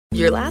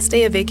Your last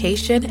day of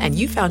vacation and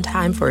you found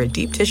time for a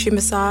deep tissue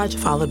massage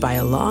followed by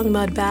a long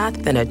mud bath,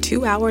 then a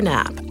 2-hour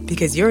nap.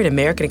 Because you're an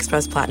American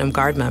Express Platinum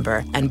Card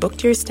member and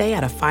booked your stay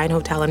at a fine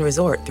hotel and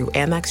resort through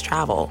Amex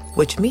Travel,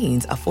 which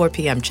means a 4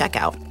 p.m.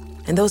 checkout.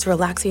 And those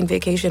relaxing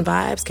vacation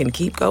vibes can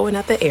keep going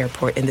at the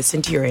airport in the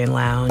Centurion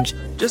Lounge.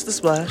 Just a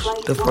splash.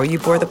 Before you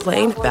board the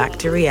plane, back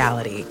to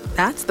reality.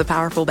 That's the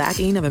powerful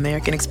backing of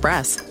American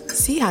Express.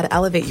 See how to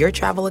elevate your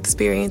travel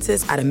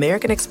experiences at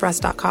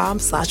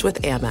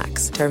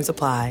americanexpress.com/withAmex. Terms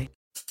apply.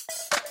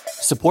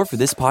 Support for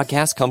this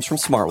podcast comes from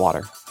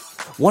Smartwater.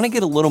 Want to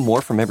get a little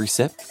more from every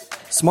sip?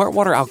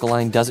 Smartwater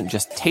Alkaline doesn't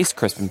just taste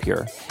crisp and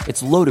pure.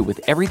 It's loaded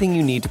with everything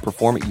you need to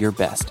perform at your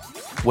best,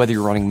 whether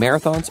you're running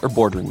marathons or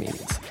boardroom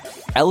meetings.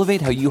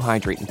 Elevate how you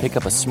hydrate and pick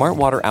up a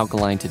Smartwater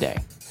Alkaline today.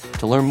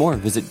 To learn more,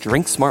 visit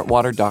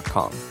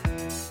drinksmartwater.com.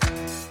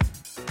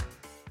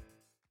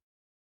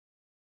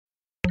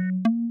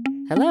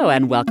 Hello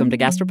and welcome to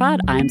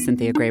Gastropod. I'm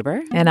Cynthia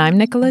Graber. And I'm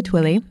Nicola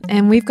Twilley.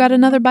 And we've got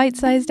another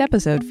bite-sized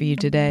episode for you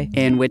today,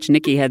 In which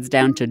Nikki heads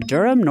down to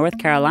Durham, North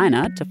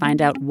Carolina to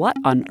find out what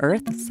on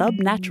earth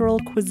subnatural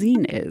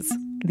cuisine is.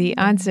 The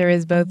answer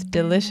is both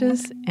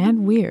delicious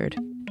and weird.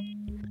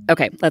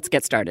 Okay, let's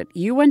get started.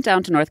 You went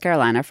down to North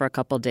Carolina for a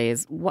couple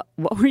days. What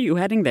were you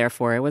heading there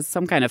for? It was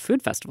some kind of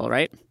food festival,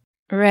 right?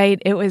 Right.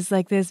 It was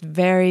like this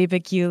very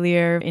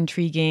peculiar,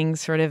 intriguing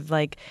sort of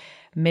like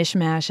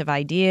mishmash of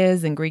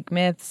ideas and Greek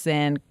myths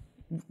and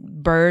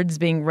birds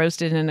being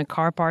roasted in a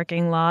car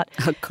parking lot.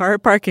 A car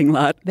parking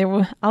lot? There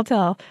were, I'll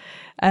tell.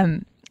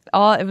 It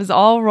was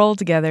all rolled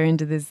together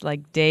into this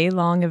like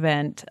day-long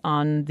event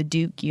on the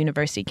Duke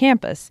University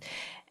campus.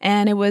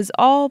 And it was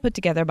all put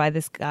together by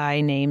this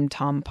guy named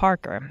Tom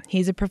Parker.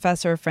 He's a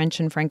professor of French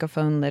and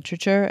Francophone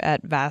literature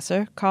at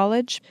Vassar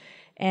College,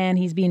 and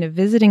he's been a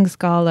visiting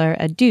scholar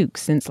at Duke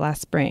since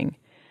last spring.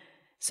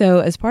 So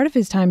as part of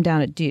his time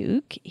down at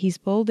Duke, he's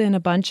pulled in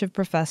a bunch of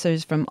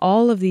professors from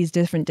all of these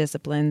different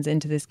disciplines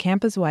into this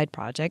campus-wide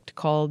project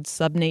called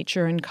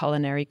Subnature and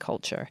Culinary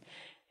Culture.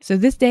 So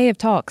this day of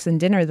talks and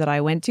dinner that I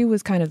went to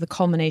was kind of the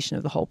culmination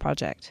of the whole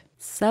project.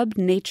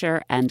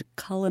 Subnature and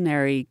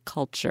culinary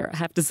culture. I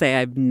have to say,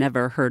 I've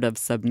never heard of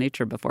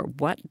subnature before.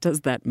 What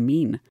does that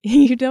mean?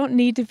 You don't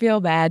need to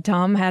feel bad.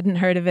 Tom hadn't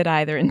heard of it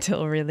either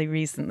until really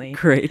recently.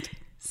 Great.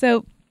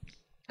 So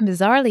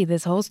bizarrely,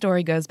 this whole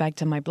story goes back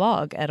to my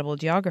blog, Edible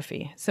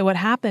Geography. So what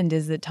happened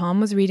is that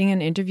Tom was reading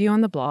an interview on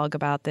the blog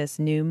about this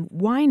new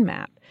wine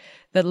map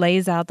that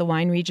lays out the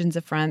wine regions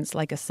of France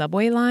like a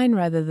subway line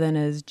rather than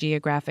as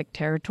geographic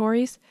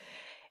territories.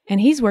 And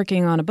he's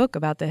working on a book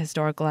about the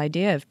historical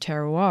idea of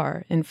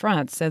terroir in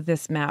France, so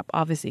this map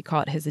obviously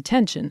caught his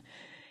attention.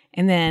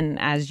 And then,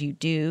 as you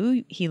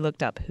do, he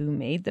looked up who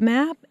made the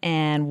map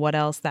and what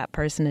else that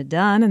person had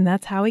done, and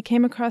that's how he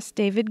came across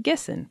David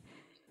Gisson.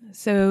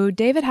 So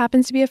David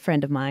happens to be a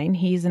friend of mine.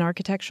 He's an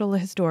architectural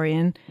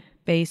historian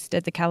based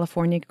at the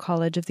California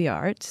College of the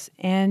Arts,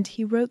 and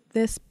he wrote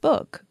this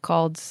book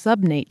called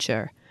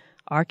Subnature,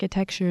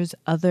 Architecture's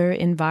Other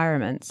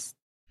Environments.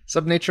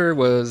 Subnature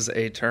was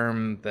a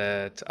term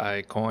that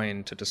I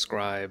coined to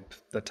describe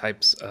the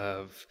types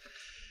of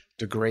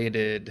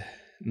degraded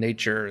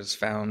natures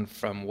found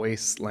from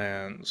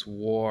wastelands,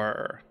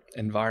 war,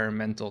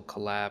 environmental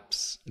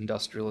collapse,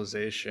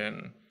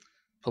 industrialization,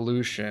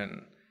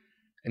 pollution,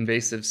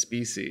 invasive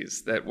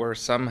species that were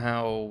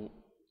somehow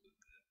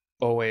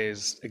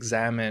always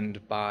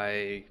examined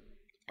by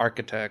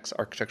architects,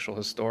 architectural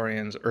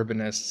historians,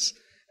 urbanists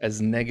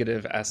as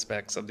negative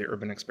aspects of the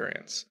urban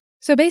experience.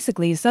 So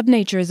basically,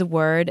 subnature is a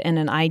word and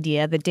an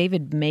idea that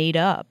David made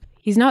up.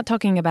 He's not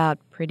talking about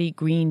pretty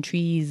green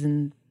trees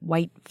and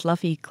white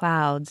fluffy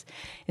clouds.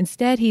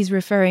 Instead, he's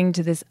referring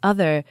to this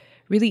other,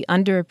 really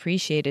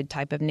underappreciated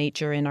type of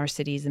nature in our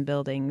cities and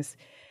buildings.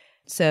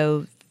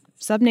 So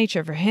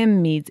subnature for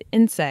him means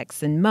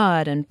insects and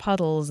mud and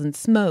puddles and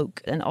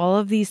smoke and all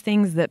of these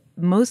things that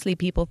mostly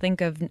people think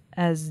of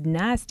as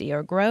nasty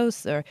or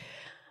gross or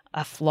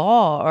a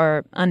flaw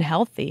or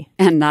unhealthy.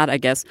 And not, I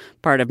guess,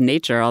 part of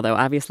nature, although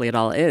obviously it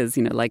all is,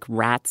 like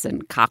rats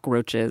and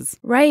cockroaches.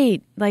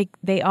 Right. Like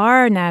they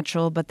are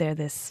natural, but they're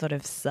this sort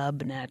of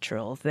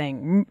subnatural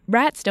thing.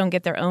 Rats don't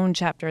get their own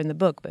chapter in the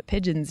book, but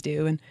pigeons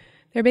do. And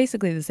they're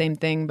basically the same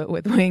thing, but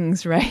with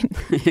wings, right?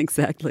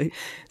 Exactly.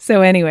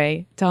 So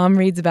anyway, Tom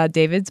reads about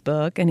David's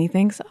book and he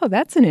thinks, oh,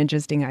 that's an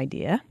interesting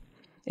idea.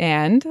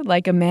 And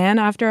like a man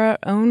after our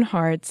own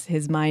hearts,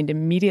 his mind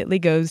immediately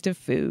goes to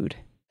food.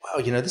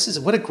 Wow, this is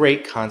what a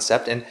great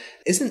concept. And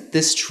isn't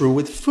this true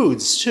with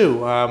foods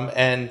too?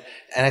 And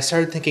I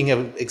started thinking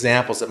of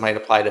examples that might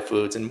apply to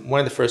foods. And one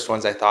of the first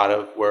ones I thought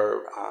of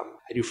were,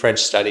 I do French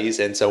studies.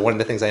 And so one of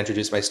the things I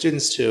introduce my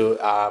students to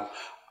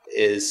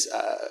is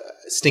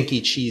stinky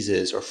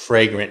cheeses or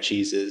fragrant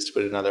cheeses, to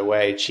put it another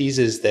way.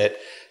 Cheeses that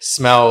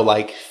smell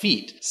like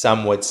feet,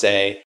 some would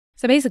say.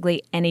 So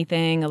basically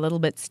anything a little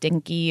bit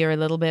stinky or a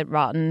little bit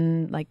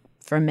rotten, like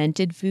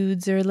fermented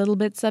foods are a little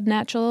bit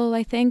subnatural,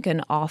 I think,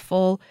 and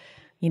awful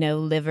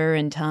liver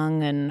and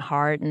tongue and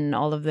heart and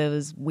all of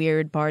those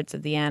weird parts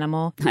of the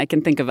animal. I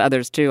can think of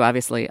others too.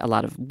 Obviously, a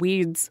lot of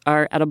weeds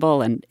are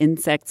edible and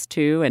insects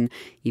too, and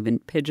even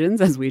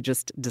pigeons, as we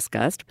just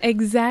discussed.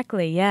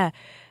 Exactly, yeah.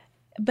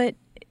 But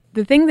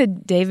the thing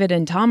that David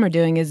and Tom are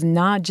doing is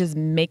not just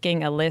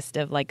making a list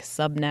of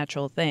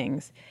subnatural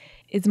things.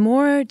 It's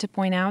more to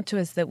point out to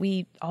us that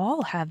we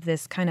all have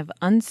this kind of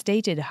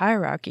unstated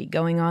hierarchy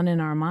going on in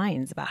our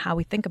minds about how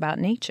we think about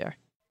nature.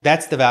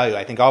 That's the value.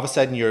 I think all of a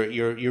sudden you're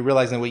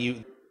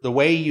realizing the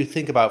way you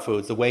think about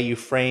foods, the way you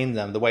frame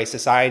them, the way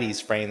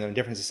societies frame them,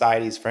 different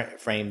societies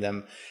frame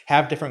them,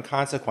 have different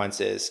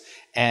consequences.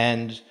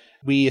 And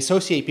we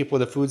associate people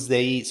with the foods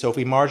they eat. So if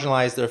we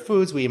marginalize their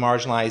foods, we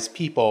marginalize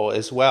people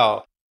as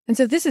well. And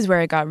so this is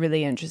where it got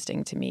really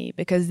interesting to me,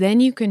 because then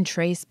you can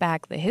trace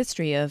back the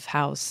history of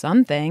how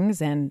some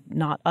things and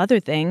not other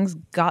things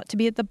got to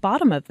be at the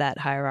bottom of that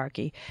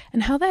hierarchy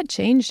and how that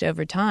changed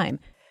over time.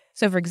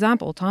 So, for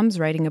example, Tom's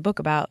writing a book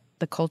about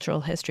the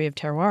cultural history of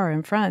terroir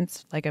in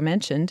France, like I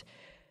mentioned.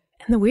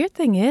 And the weird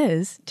thing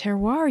is,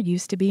 terroir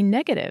used to be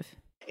negative.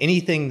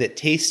 Anything that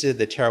tasted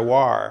the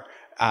terroir,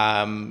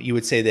 you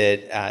would say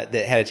that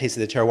had a taste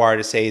of the terroir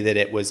to say that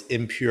it was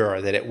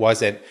impure, that it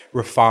wasn't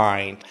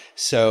refined.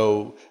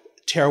 So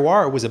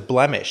terroir was a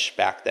blemish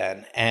back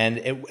then, and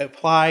it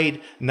applied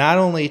not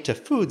only to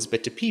foods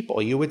but to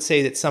people. You would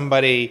say that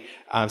somebody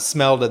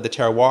smelled of the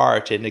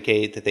terroir to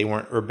indicate that they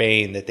weren't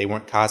urbane, that they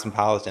weren't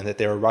cosmopolitan, that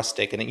they were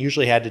rustic, and it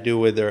usually had to do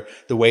with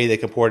the way they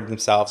comported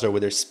themselves or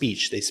with their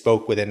speech. They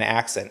spoke with an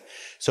accent.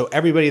 So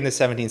everybody in the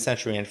 17th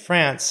century in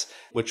France,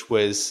 which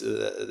was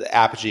the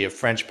apogee of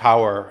French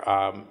power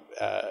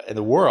in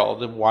the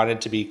world,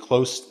 wanted to be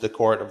close to the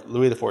court of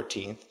Louis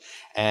XIV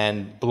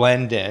and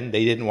blend in.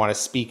 They didn't want to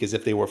speak as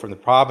if they were from the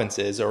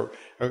provinces or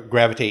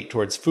gravitate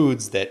towards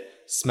foods that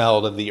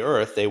smelled of the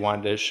earth. They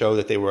wanted to show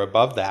that they were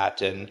above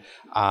that and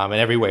in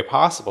every way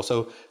possible.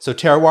 So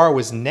terroir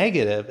was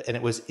negative and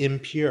it was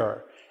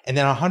impure. And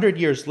then 100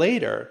 years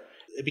later,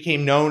 it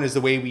became known as the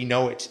way we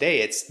know it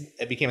today.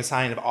 It became a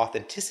sign of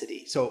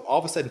authenticity. So all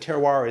of a sudden,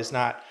 terroir is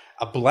not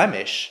a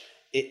blemish.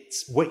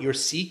 It's what you're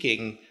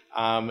seeking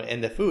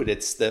in the food.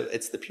 It's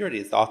the purity.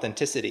 It's the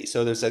authenticity.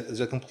 So there's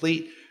a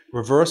complete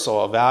reversal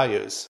of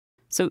values.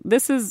 So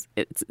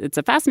it's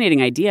a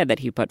fascinating idea that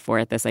he put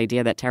forth, this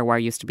idea that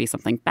terroir used to be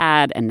something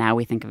bad and now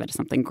we think of it as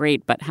something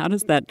great. But how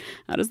does that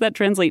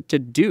translate to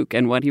Duke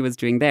and what he was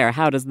doing there?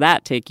 How does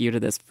that take you to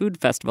this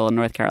food festival in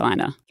North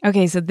Carolina?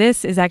 Okay, so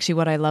this is actually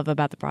what I love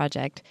about the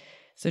project.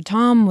 So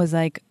Tom was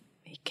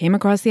he came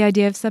across the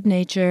idea of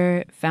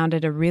subnature, found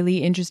it a really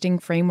interesting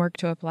framework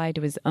to apply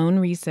to his own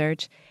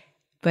research,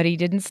 but he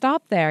didn't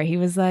stop there. He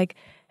was like,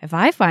 if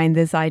I find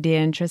this idea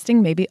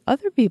interesting, maybe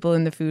other people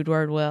in the food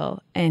world will.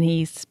 And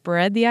he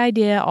spread the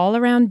idea all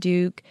around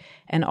Duke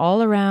and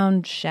all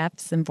around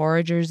chefs and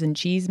foragers and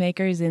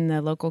cheesemakers in the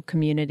local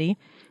community.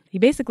 He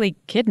basically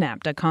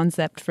kidnapped a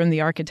concept from the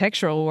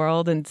architectural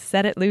world and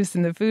set it loose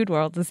in the food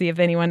world to see if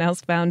anyone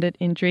else found it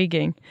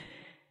intriguing.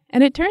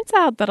 And it turns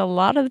out that a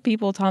lot of the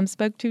people Tom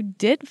spoke to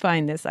did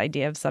find this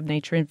idea of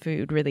subnature in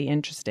food really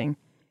interesting.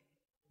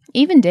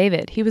 Even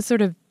David, he was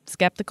sort of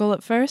skeptical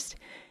at first.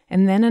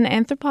 And then an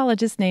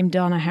anthropologist named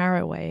Donna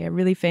Haraway, a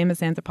really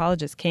famous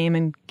anthropologist, came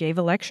and gave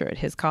a lecture at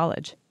his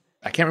college.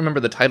 I can't remember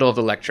the title of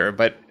the lecture,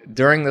 but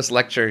during this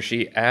lecture,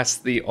 she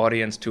asked the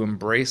audience to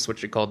embrace what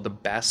she called the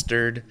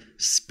bastard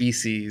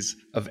species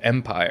of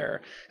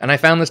empire. And I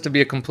found this to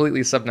be a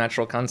completely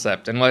subnatural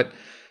concept. And what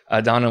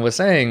Donna was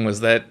saying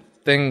was that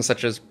things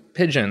such as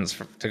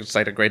pigeons, to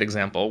cite a great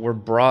example, were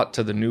brought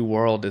to the New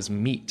World as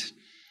meat.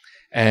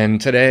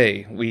 And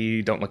today,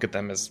 we don't look at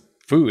them as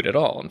food at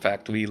all. In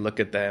fact, we look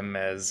at them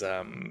as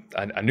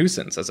a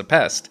nuisance, as a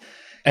pest.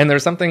 And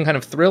there's something kind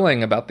of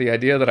thrilling about the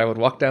idea that I would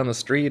walk down the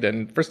street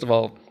and, first of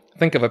all,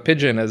 think of a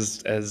pigeon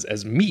as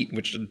meat,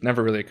 which had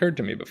never really occurred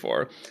to me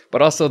before,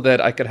 but also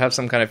that I could have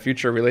some kind of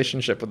future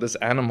relationship with this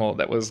animal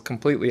that was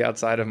completely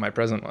outside of my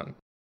present one.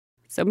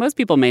 So most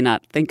people may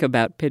not think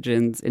about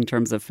pigeons in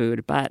terms of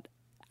food, but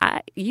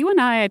you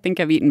and I think,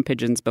 have eaten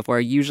pigeons before,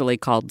 usually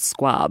called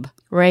squab.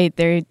 Right.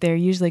 They're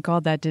usually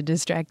called that to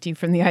distract you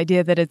from the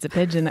idea that it's a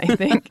pigeon, I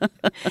think.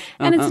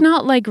 And it's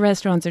not like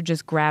restaurants are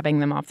just grabbing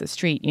them off the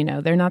street,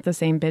 They're not the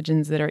same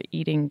pigeons that are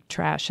eating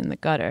trash in the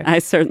gutter. I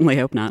certainly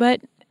hope not. But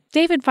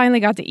David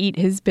finally got to eat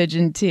his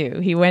pigeon, too.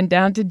 He went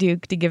down to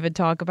Duke to give a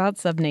talk about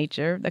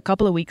subnature a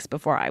couple of weeks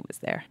before I was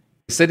there.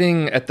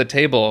 Sitting at the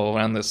table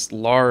around this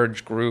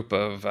large group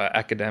of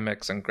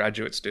academics and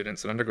graduate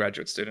students and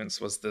undergraduate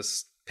students was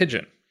this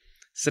pigeon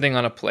sitting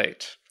on a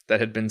plate that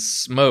had been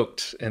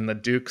smoked in the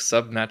Duke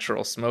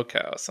Subnatural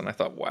Smokehouse. And I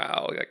thought,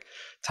 wow,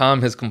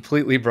 Tom has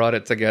completely brought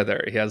it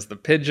together. He has the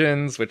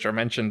pigeons, which are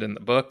mentioned in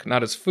the book,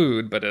 not as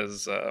food, but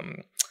as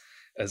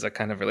a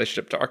kind of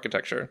relationship to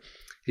architecture.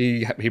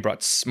 He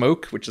brought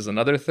smoke, which is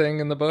another thing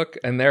in the book,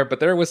 but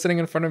there it was sitting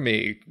in front of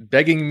me,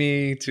 begging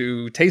me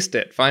to taste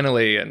it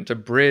finally and to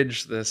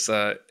bridge this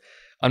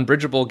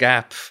unbridgeable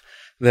gap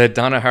that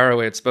Donna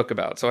Haraway had spoke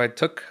about. So I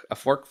took a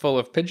forkful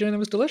of pigeon. It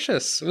was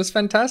delicious. It was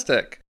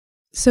fantastic.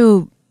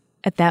 So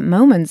At that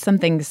moment,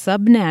 something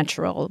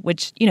subnatural,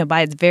 which,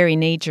 by its very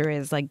nature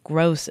is like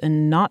gross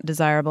and not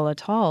desirable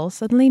at all,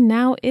 suddenly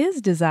now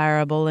is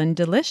desirable and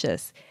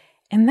delicious.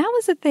 And that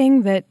was a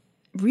thing that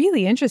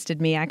really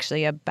interested me,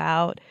 actually,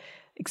 about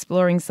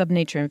exploring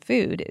subnature in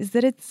food, is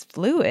that it's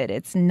fluid.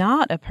 It's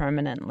not a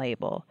permanent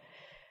label.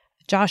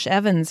 Josh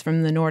Evans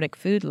from the Nordic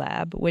Food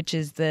Lab, which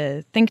is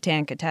the think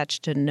tank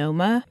attached to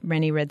Noma,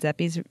 Rennie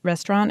Redzepi's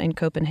restaurant in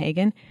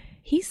Copenhagen,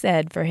 he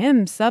said for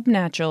him,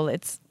 subnatural,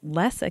 it's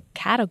less a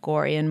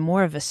category and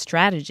more of a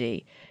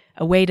strategy,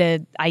 a way to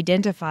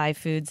identify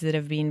foods that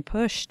have been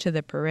pushed to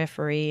the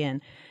periphery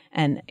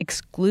and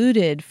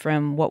excluded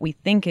from what we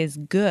think is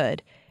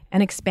good,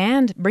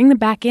 and bring them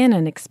back in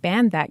and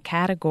expand that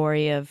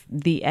category of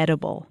the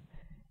edible.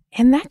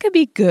 And that could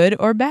be good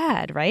or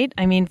bad, right?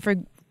 I mean, for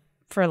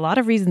a lot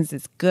of reasons,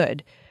 it's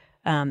good.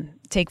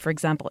 Take, for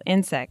example,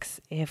 insects.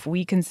 If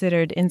we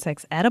considered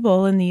insects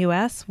edible in the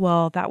U.S.,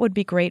 well, that would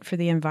be great for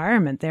the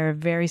environment. They're a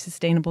very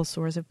sustainable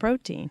source of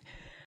protein.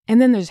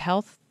 And then there's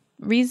health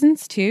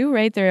reasons, too,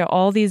 right? There are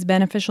all these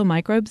beneficial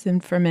microbes in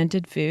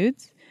fermented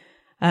foods.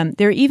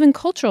 There are even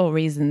cultural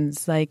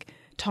reasons, like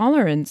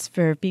tolerance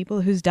for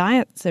people whose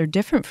diets are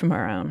different from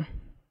our own.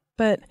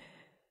 But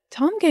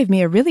Tom gave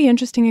me a really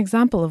interesting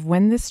example of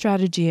when this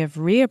strategy of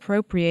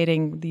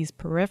reappropriating these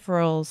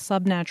peripheral,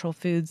 subnatural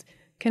foods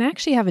can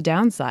actually have a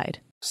downside.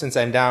 Since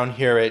I'm down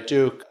here at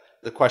Duke,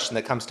 the question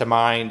that comes to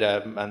mind,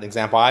 an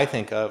example I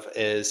think of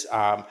is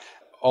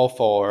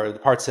offal, or the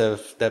parts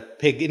of the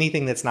pig,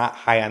 anything that's not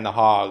high on the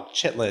hog,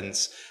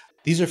 chitlins.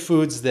 These are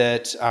foods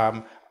that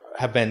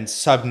have been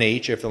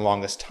sub-nature for the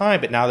longest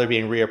time, but now they're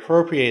being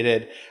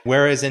reappropriated.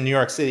 Whereas in New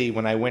York City,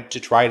 when I went to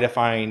try to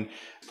find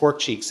pork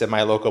cheeks at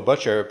my local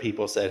butcher,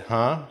 people said,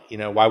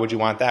 why would you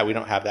want that? We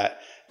don't have that.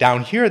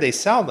 Down here, they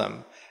sell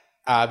them.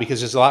 Because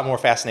there's a lot more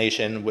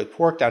fascination with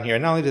pork down here.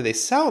 And not only do they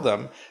sell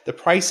them, the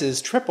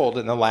prices tripled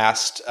in the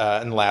last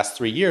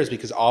 3 years,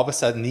 because all of a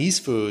sudden these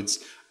foods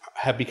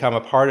have become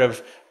a part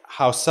of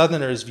how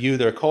Southerners view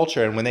their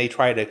culture. And when they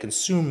try to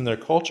consume their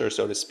culture,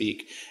 so to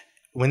speak,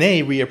 when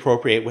they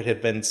reappropriate what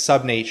had been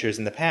subnatures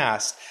in the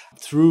past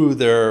through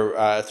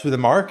the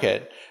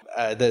market,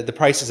 the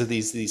prices of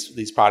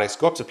these products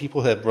go up. So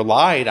people who have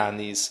relied on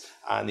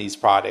these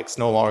products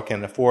no longer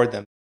can afford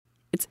them.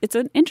 It's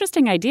an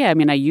interesting idea. I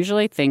mean, I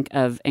usually think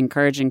of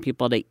encouraging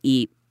people to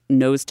eat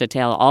nose to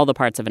tail all the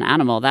parts of an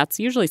animal. That's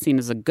usually seen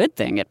as a good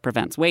thing. It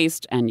prevents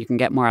waste and you can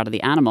get more out of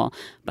the animal.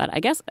 But I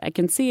guess I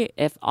can see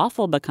if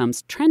offal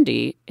becomes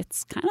trendy,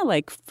 it's kind of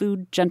like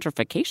food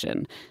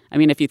gentrification. I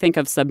mean, if you think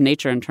of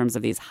subnature in terms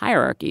of these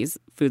hierarchies,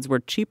 foods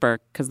were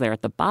cheaper because they're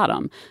at the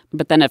bottom.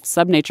 But then if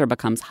subnature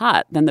becomes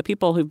hot, then the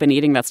people who've been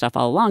eating that stuff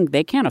all along,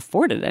 they can't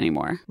afford it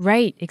anymore.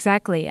 Right,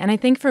 exactly. And I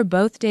think for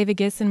both David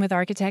Gisson with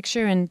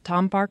architecture and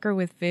Tom Parker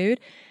with food,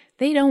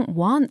 they don't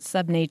want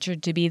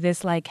subnature to be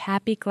this like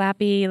happy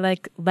clappy,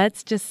 like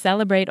let's just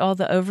celebrate all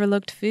the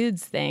overlooked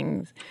foods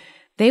things.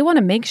 They want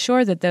to make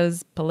sure that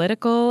those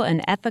political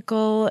and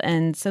ethical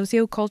and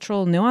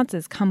sociocultural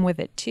nuances come with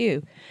it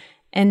too.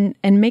 And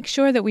make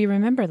sure that we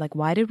remember, like,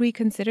 why did we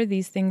consider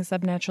these things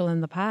subnatural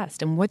in the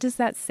past? And what does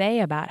that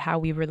say about how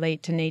we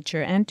relate to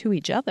nature and to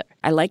each other?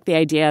 I like the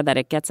idea that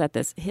it gets at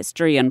this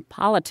history and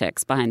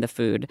politics behind the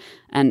food,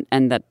 and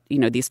that,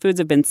 these foods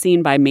have been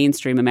seen by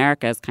mainstream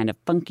America as kind of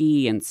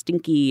funky and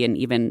stinky and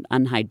even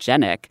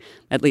unhygienic,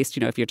 at least,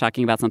 if you're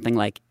talking about something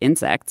like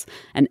insects.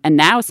 And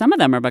now some of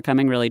them are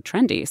becoming really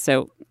trendy.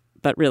 So,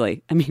 but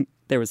really, I mean,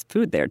 there was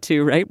food there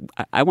too, right?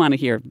 I want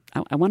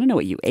to know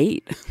what you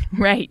ate.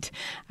 Right.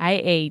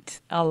 I ate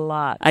a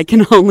lot. I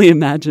can only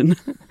imagine.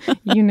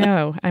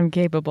 I'm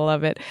capable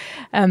of it.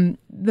 The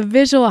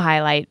visual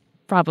highlight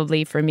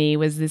probably for me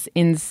was this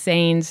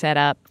insane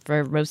setup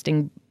for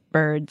roasting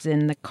birds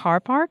in the car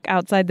park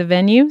outside the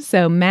venue.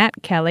 So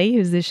Matt Kelly,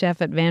 who's the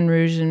chef at Van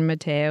Rouge and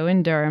Mateo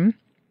in Durham,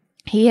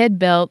 he had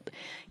built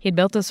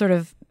a sort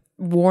of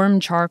warm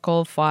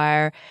charcoal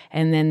fire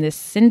and then this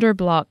cinder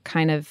block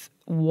kind of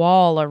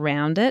wall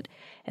around it,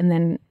 and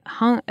then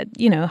hung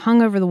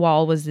over the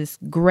wall was this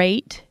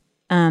grate,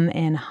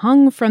 and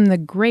hung from the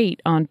grate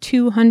on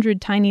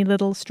 200 tiny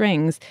little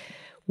strings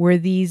were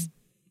these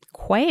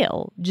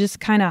quail, just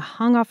kind of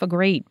hung off a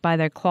grate by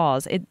their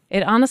claws.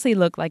 It honestly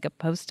looked like a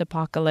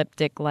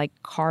post-apocalyptic, like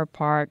car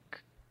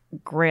park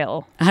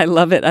grill. I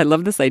love it. I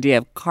love this idea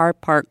of car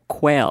park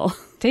quail.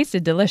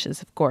 Tasted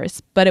delicious, of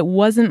course, but it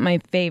wasn't my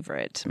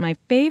favorite. My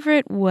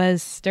favorite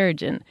was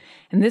sturgeon.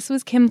 And this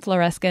was Kim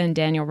Floresca and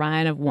Daniel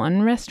Ryan of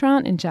One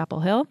Restaurant in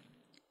Chapel Hill.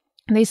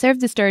 And they served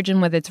the sturgeon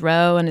with its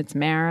roe and its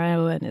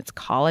marrow and its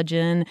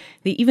collagen.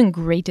 They even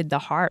grated the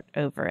heart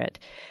over it.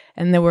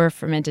 And there were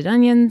fermented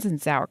onions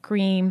and sour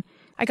cream.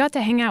 I got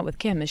to hang out with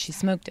Kim as she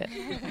smoked it.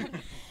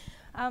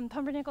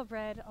 Pumpernickel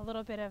bread, a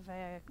little bit of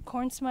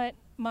corn smut,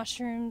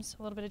 mushrooms,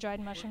 a little bit of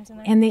dried mushrooms in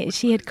there. And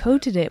she had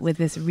coated it with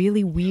this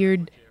really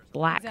weird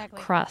black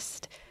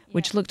crust,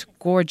 which looked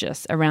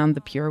gorgeous around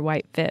the pure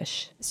white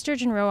fish.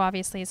 Sturgeon roe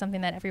obviously is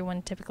something that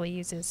everyone typically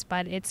uses,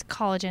 but its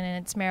collagen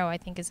and its marrow I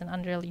think is an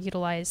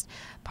underutilized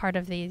part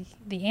of the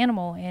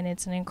animal, and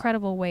it's an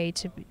incredible way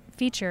to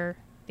feature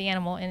the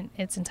animal in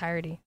its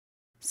entirety.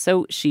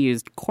 So she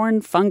used corn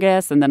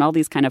fungus and then all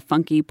these kind of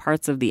funky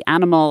parts of the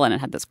animal, and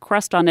it had this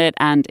crust on it,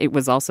 and it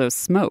was also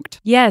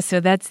smoked. Yeah, so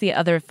that's the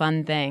other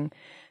fun thing.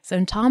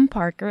 So Tom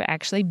Parker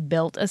actually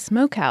built a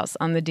smokehouse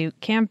on the Duke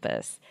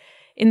campus.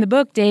 In the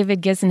book,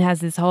 David Gisson has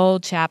this whole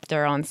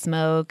chapter on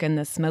smoke and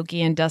the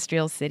smoky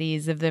industrial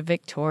cities of the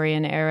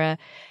Victorian era.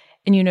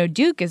 And, you know,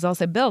 Duke is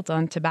also built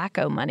on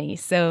tobacco money,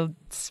 so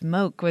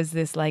smoke was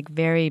this, like,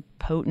 very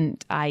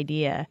potent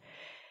idea.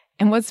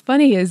 And what's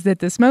funny is that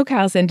the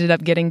smokehouse ended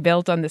up getting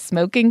built on the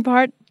smoking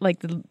part, like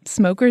the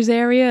smokers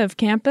area of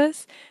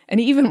campus. And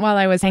even while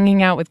I was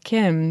hanging out with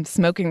Kim,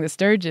 smoking the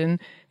sturgeon,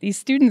 these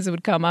students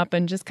would come up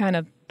and just kind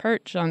of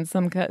perch on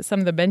some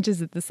of the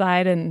benches at the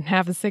side and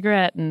have a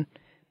cigarette and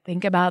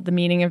think about the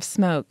meaning of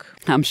smoke.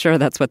 I'm sure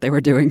that's what they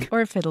were doing.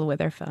 Or fiddle with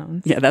their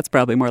phones. Yeah, that's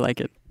probably more like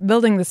it.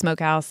 Building the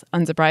smokehouse,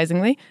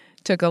 unsurprisingly,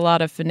 took a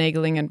lot of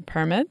finagling and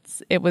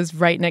permits. It was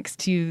right next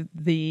to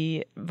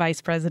the vice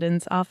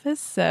president's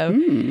office.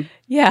 So,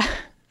 yeah,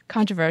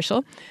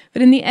 controversial.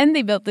 But in the end,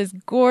 they built this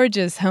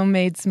gorgeous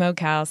homemade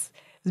smokehouse.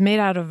 It was made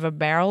out of a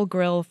barrel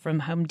grill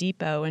from Home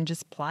Depot and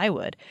just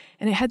plywood.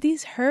 And it had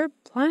these herb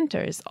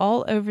planters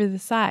all over the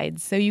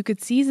sides, so you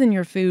could season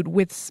your food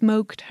with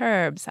smoked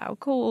herbs. How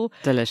cool.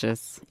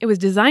 Delicious. It was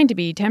designed to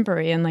be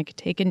temporary and like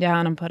taken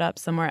down and put up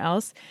somewhere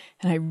else.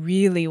 And I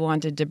really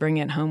wanted to bring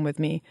it home with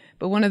me.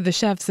 But one of the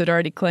chefs had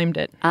already claimed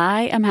it.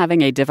 I am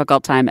having a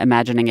difficult time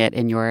imagining it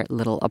in your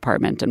little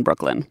apartment in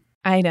Brooklyn.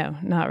 I know,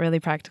 not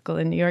really practical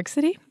in New York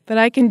City, but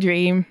I can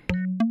dream.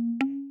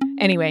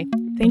 Anyway,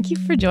 thank you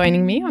for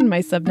joining me on my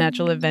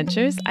Subnatural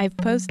Adventures. I've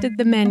posted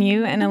the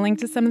menu and a link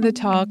to some of the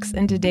talks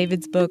and to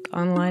David's book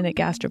online at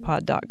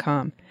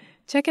gastropod.com.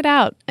 Check it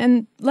out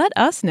and let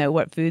us know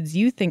what foods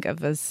you think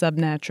of as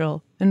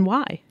subnatural and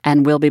why.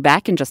 And we'll be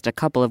back in just a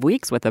couple of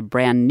weeks with a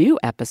brand new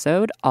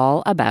episode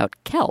all about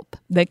kelp.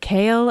 The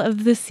kale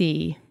of the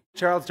sea.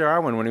 Charles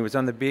Darwin, when he was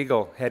on the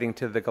Beagle heading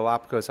to the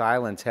Galapagos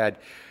Islands, had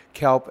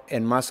kelp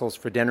and mussels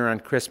for dinner on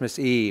Christmas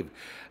Eve.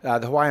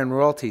 The Hawaiian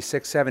royalty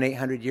 600, 700,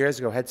 800 years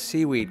ago had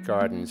seaweed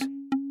gardens.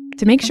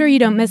 To make sure you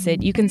don't miss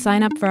it, you can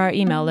sign up for our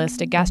email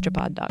list at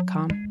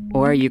gastropod.com.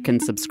 Or you can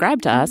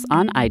subscribe to us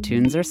on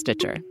iTunes or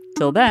Stitcher.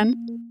 Till then.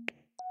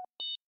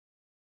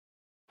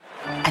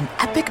 An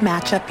epic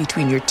matchup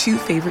between your two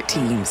favorite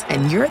teams,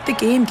 and you're at the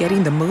game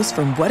getting the most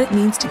from what it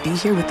means to be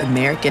here with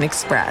American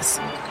Express.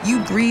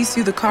 You breeze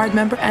through the card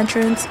member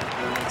entrance,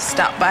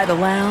 stop by the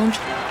lounge.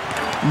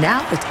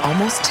 Now it's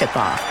almost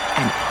tip-off,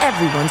 and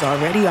everyone's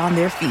already on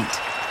their feet.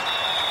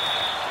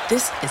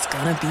 This is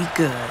gonna be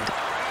good.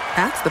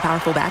 That's the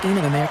powerful backing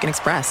of American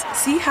Express.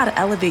 See how to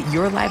elevate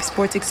your live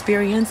sports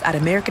experience at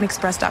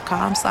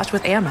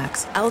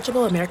americanexpress.com/withAmex.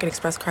 Eligible American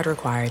Express card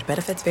required.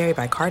 Benefits vary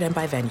by card and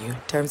by venue.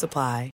 Terms apply.